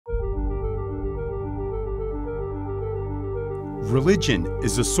Religion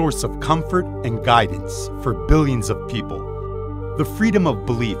is a source of comfort and guidance for billions of people. The freedom of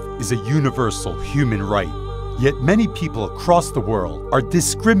belief is a universal human right, yet many people across the world are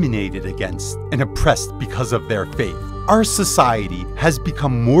discriminated against and oppressed because of their faith. Our society has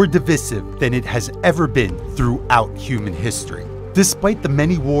become more divisive than it has ever been throughout human history. Despite the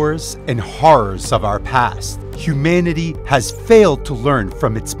many wars and horrors of our past, humanity has failed to learn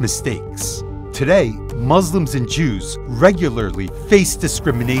from its mistakes. Today, Muslims and Jews regularly face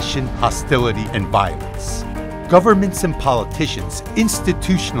discrimination, hostility, and violence. Governments and politicians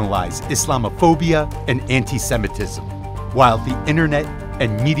institutionalize Islamophobia and anti-Semitism, while the internet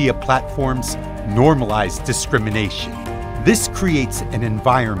and media platforms normalize discrimination. This creates an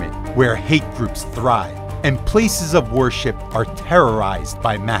environment where hate groups thrive and places of worship are terrorized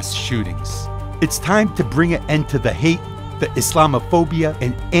by mass shootings. It's time to bring an end to the hate, the Islamophobia,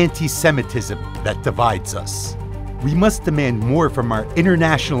 and anti-Semitism that divides us. We must demand more from our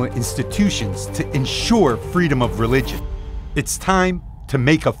international institutions to ensure freedom of religion. It's time to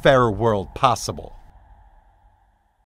make a fairer world possible.